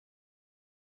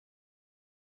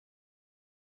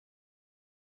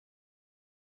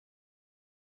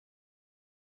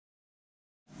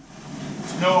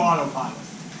No autopilot.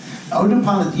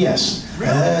 Autopilot, yes.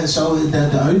 Really? So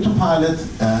the autopilot,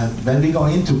 when we go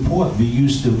into port, we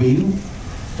use the wheel,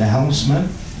 the helmsman,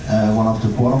 one of the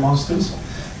quartermasters.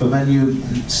 But when you're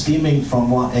steaming from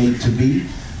one A to B,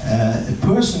 a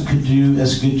person could do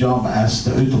as good job as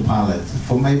the autopilot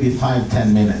for maybe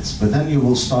 5-10 minutes, but then you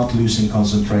will start losing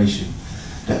concentration.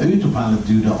 The autopilot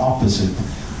do the opposite.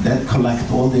 That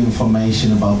collect all the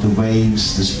information about the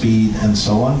waves, the speed, and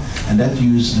so on, and that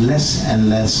use less and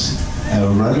less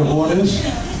rudder orders,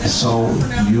 so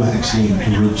you're actually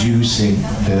reducing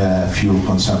the fuel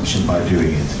consumption by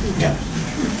doing it. Yeah.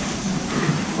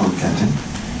 Okay.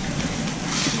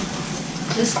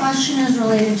 This question is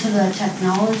related to the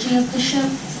technology of the ship.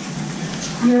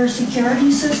 Your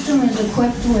security system is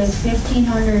equipped with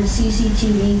 1,500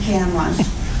 CCTV cameras.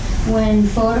 When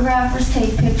photographers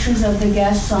take pictures of the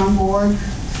guests on board,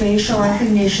 facial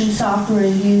recognition software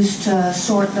is used to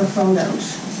sort the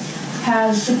photos.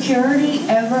 Has security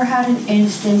ever had an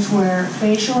instance where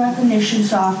facial recognition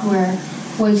software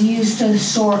was used to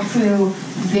sort through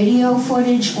video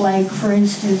footage, like, for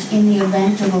instance, in the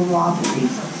event of a robbery?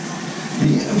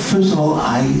 First of all,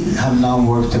 I have now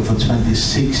worked there for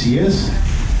 26 years,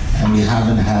 and we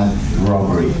haven't had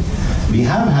robbery. We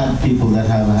have had people that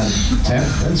have had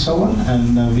theft and so on,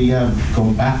 and we have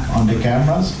gone back on the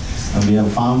cameras, and we have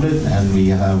found it, and we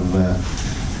have,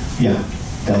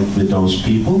 dealt with those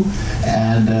people.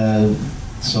 And the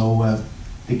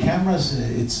cameras,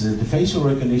 the facial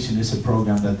recognition is a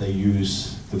program that they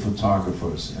use, the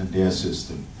photographers and their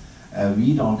system.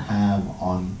 We don't have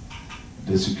on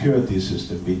the security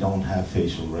system, we don't have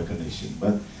facial recognition.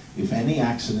 But if any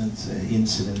accidents,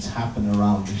 incidents happen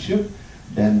around the ship,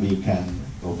 then we can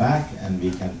go back and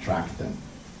we can track them,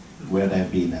 where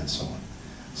they've been and so on.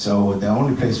 So the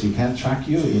only place we can track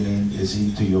you is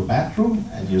into your bathroom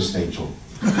and your stateroom.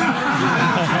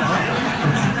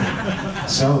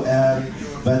 So,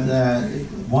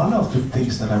 one of the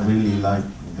things that I really like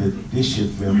with this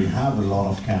ship, where we have a lot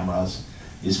of cameras,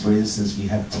 is, for instance, we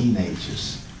have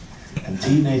teenagers. And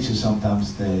teenagers,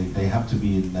 sometimes they have to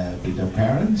be with their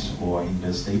parents or in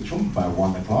their stateroom by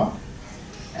 1 o'clock.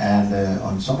 And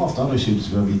on some of the other ships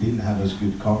where we didn't have as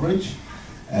good coverage,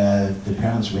 the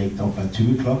parents waked up at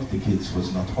 2 o'clock, the kids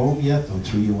was not home yet, or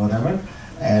 3 or whatever,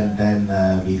 and then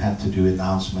we had to do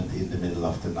announcement in the middle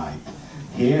of the night.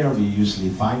 Here we usually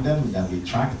find them, then we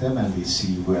track them and we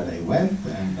see where they went,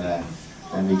 and then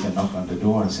we can knock on the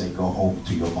door and say, go home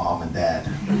to your mom and dad.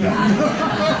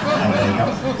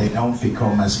 And they don't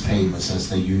become as famous as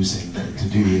they used to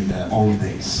do in the old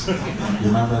days. You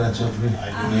remember that, Jeffrey?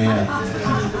 Yeah.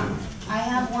 I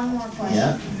have one more question.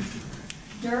 Yeah?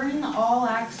 During the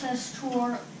all-access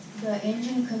tour, the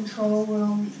engine control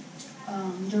room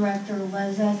director,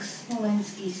 Leszek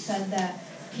Smolinski, said that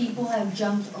people have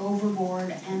jumped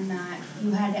overboard and that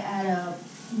you had to add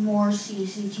more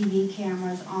CCTV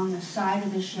cameras on the side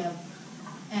of the ship,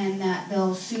 and that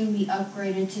they'll soon be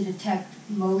upgraded to detect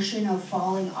motion of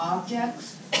falling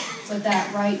objects, but that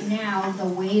right now the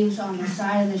waves on the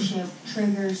side of the ship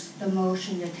triggers the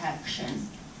motion detection.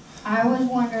 I was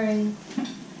wondering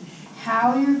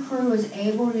how your crew is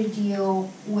able to deal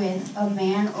with a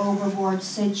man overboard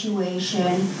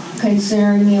situation,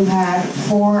 considering you've had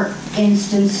 4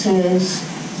 instances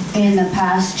in the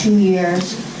past 2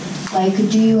 years. Like,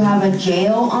 do you have a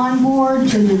jail on board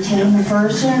to detain the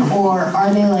person, or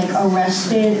are they like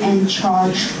arrested and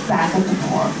charged back at the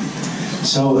port?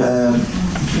 So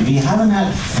we haven't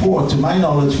had 4. To my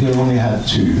knowledge, we have only had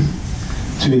 2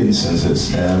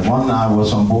 instances. One I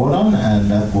was on board on, and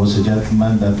that was a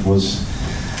gentleman that was,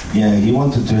 he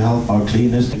wanted to help our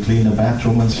cleaners to clean the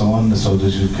bathroom and so on, so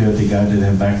the security guided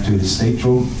him back to his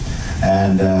stateroom,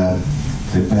 and the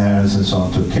parents and so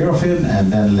on took care of him,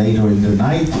 and then later in the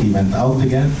night he went out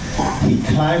again. He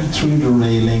climbed through the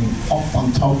railing up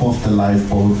on top of the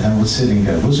lifeboat and was sitting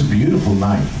there. It was a beautiful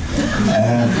night.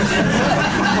 And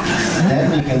then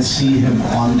we can see him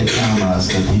on the cameras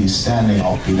that he's standing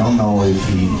up. We don't know if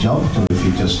he jumped or if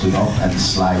he just stood up and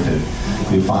slided.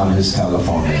 We found his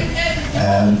telephone there.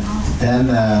 Then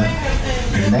the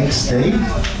next day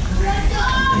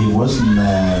he wasn't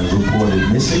reported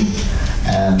missing.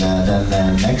 And then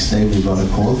the next day we got a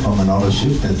call from another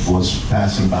ship that was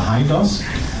passing behind us.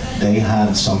 They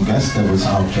had some guest that was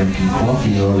out drinking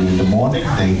coffee early in the morning.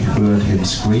 They heard him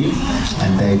scream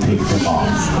and they picked him up.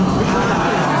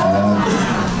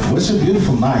 It was a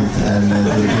beautiful night. And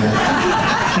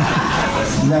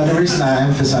now the reason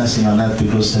I'm emphasizing on that,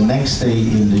 because the next day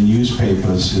in the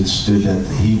newspapers it stood that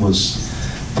he was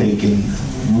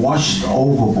washed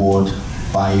overboard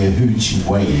by a huge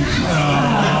wave.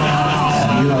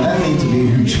 you know, that needs to be a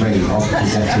huge trade-off to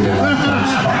get to the right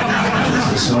spot.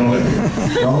 So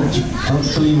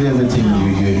don't believe everything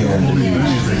you hear in the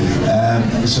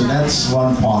news. So that's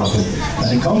one part of it.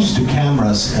 When it comes to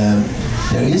cameras,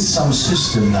 there is some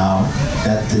system now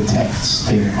that detects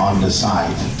things on the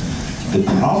side. The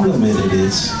problem with it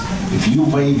is, if you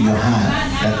wave your hand,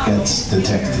 that gets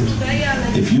detected.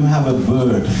 If you have a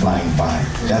bird flying by,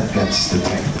 that gets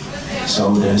detected.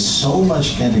 So there's so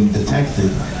much getting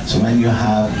detected. So when you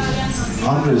have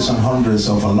hundreds and hundreds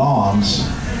of alarms,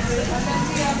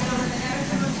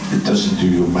 it doesn't do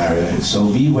you merit. So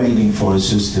we're waiting for a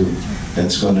system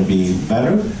that's going to be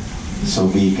better, so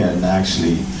we can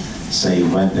actually say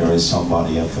when there is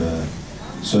somebody of a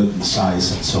certain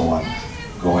size and so on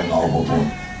going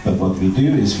overboard. But what we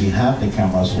do is we have the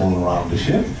cameras all around the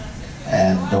ship,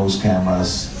 and those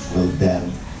cameras will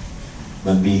then,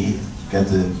 when we get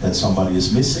that somebody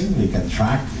is missing, we can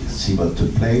track, see what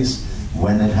took place,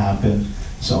 when it happened.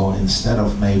 So instead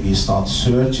of maybe start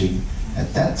searching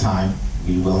at that time,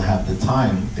 we will have the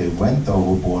time they went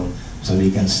overboard, so we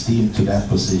can steam to that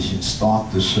position,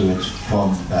 start the search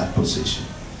from that position.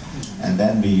 And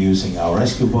then we're using our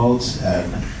rescue boats,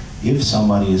 and if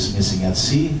somebody is missing at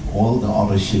sea, all the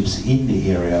other ships in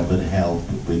the area will help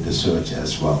with the search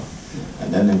as well.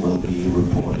 And then it will be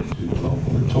reported to the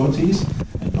local authorities,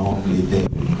 and normally they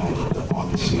become the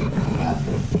on-scene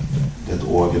commander that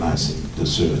organizing the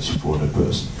search for the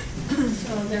person.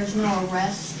 So there's no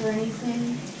arrest or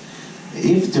anything?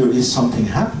 If there is something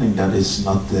happening that is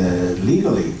not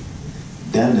legally,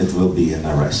 then it will be an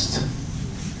arrest.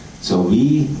 So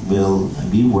we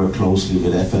work closely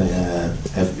with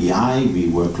FBI, we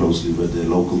work closely with the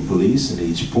local police in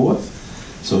each port.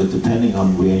 So depending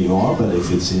on where you are, but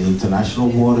if it's in international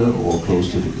water or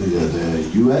close to the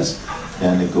US,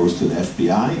 then it goes to the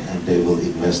FBI and they will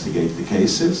investigate the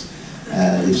cases.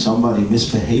 If somebody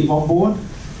misbehaves on board,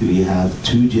 we have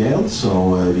 2 jails,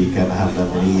 so we can have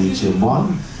them in each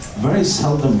one. Very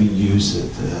seldom we use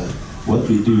it. What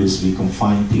we do is we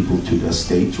confine people to their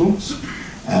staterooms,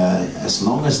 as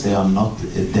long as they are not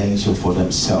a danger for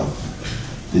themselves.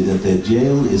 The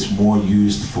jail is more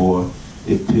used for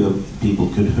if people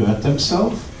could hurt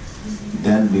themselves,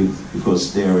 then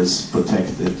because there is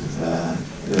protected,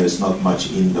 there is not much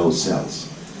in those cells.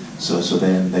 So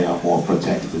then they are more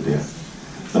protected there.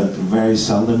 But very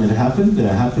seldom it happens. It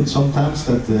happens sometimes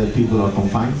that people are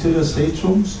confined to their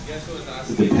staterooms.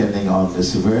 Depending on the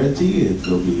severity,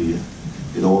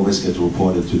 it always gets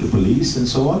reported to the police and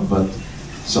so on, but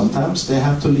sometimes they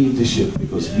have to leave the ship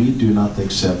because we do not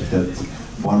accept that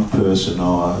one person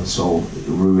or so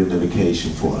ruin the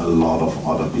vacation for a lot of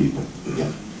other people.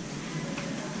 Yeah.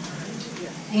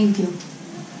 Thank you.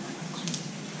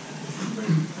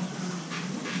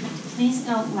 Please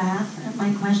don't laugh at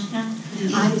my question.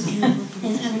 It's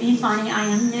going to be funny. I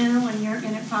am new and you're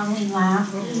going to probably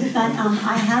laugh. But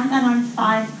I have been on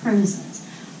 5 cruises.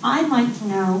 I'd like to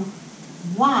know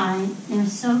why they're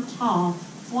so tall.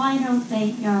 Why don't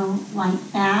they go like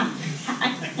that?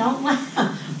 Don't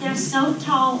laugh. They're so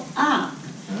tall up.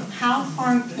 How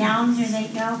far down do they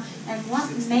go? And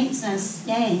what makes us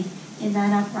stay in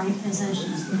that upright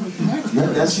position?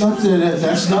 That's not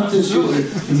the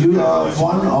truth. You are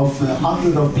one of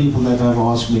hundreds of people that have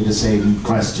asked me the same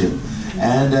question.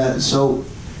 And so,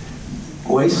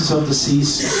 Oasis of the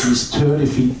Seas is 30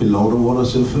 feet below the water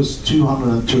surface,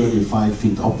 235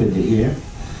 feet up in the air.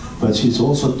 But she's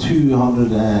also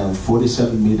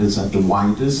 247 meters at the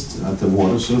widest at the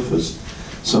water surface.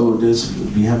 So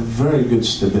we have very good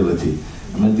stability.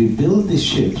 And when we build this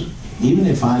ship, even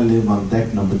if I live on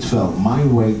deck number 12, my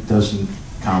weight doesn't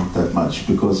count that much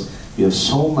because we have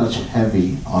so much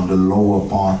heavy on the lower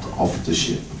part of the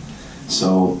ship.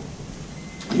 So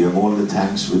you have all the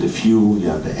tanks with the fuel, you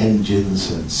have the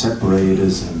engines and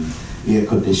separators and air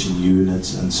conditioning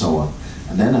units and so on.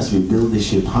 And then as we build the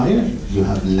ship higher, you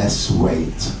have less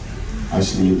weight.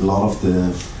 Actually, a lot of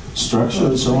the structure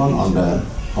and so on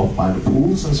up by the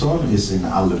pools and so on is in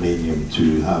aluminium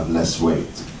to have less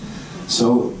weight.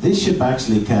 So this ship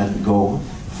actually can go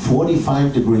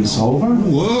 45 degrees over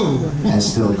and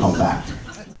still come back.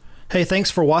 Hey,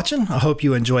 thanks for watching. I hope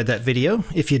you enjoyed that video.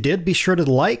 If you did, be sure to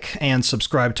like and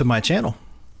subscribe to my channel.